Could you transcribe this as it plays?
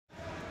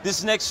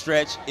This next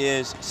stretch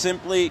is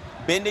simply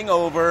bending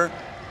over,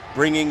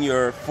 bringing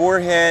your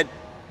forehead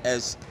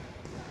as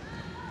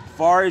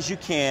far as you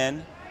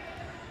can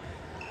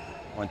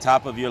on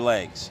top of your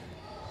legs.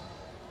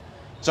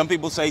 Some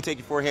people say take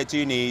your forehead to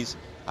your knees.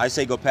 I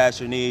say go past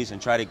your knees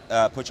and try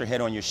to put your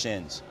head on your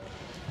shins.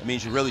 It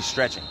means you're really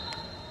stretching.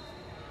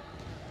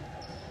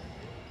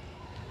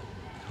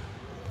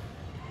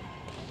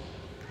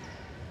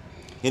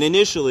 And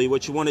initially,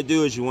 what you want to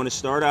do is you want to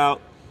start out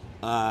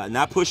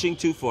not pushing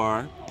too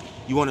far.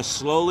 You want to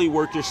slowly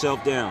work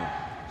yourself down.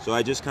 So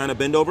I just kind of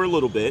bend over a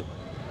little bit.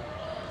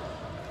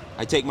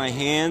 I take my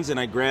hands and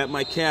I grab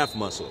my calf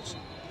muscles.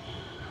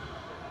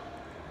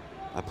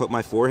 I put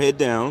my forehead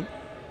down.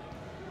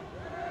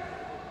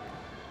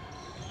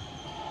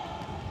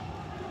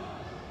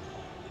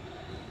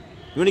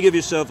 You want to give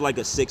yourself like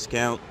a 6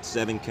 count,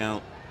 7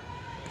 count.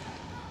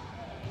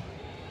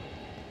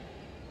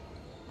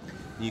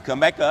 You come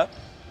back up,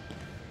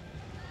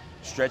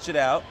 stretch it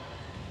out,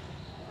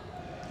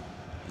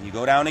 and you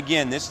go down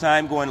again, this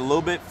time going a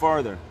little bit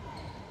farther.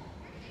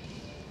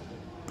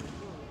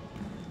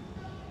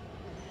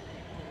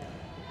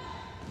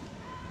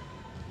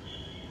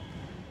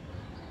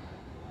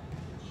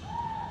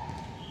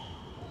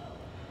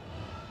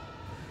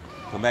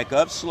 Come back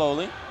up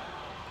slowly.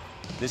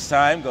 This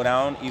time, go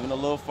down even a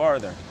little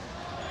farther.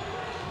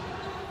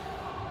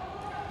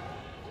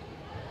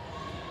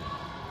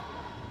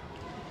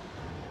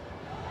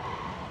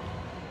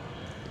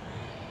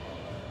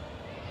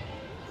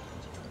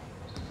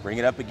 Bring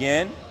it up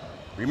again.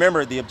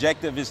 Remember, the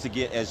objective is to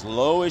get as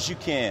low as you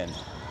can.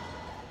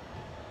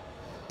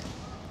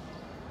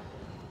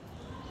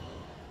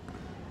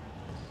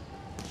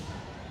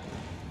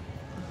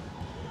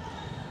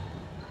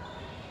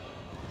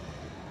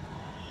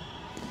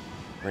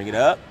 Bring it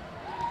up.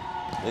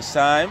 This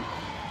time,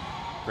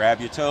 grab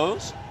your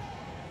toes,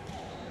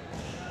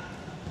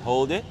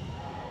 hold it,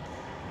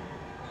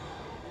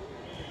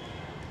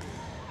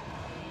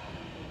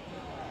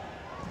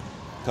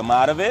 come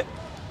out of it.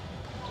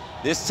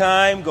 This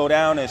time, go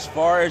down as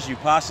far as you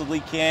possibly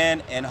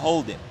can and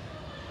hold it.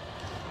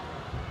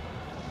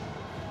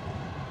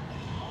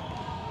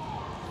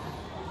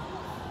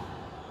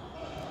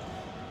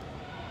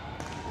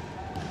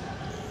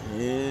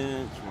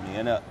 And 20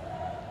 and up.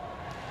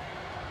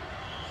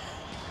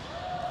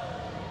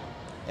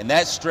 And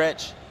that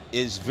stretch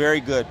is very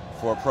good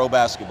for a pro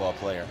basketball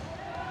player.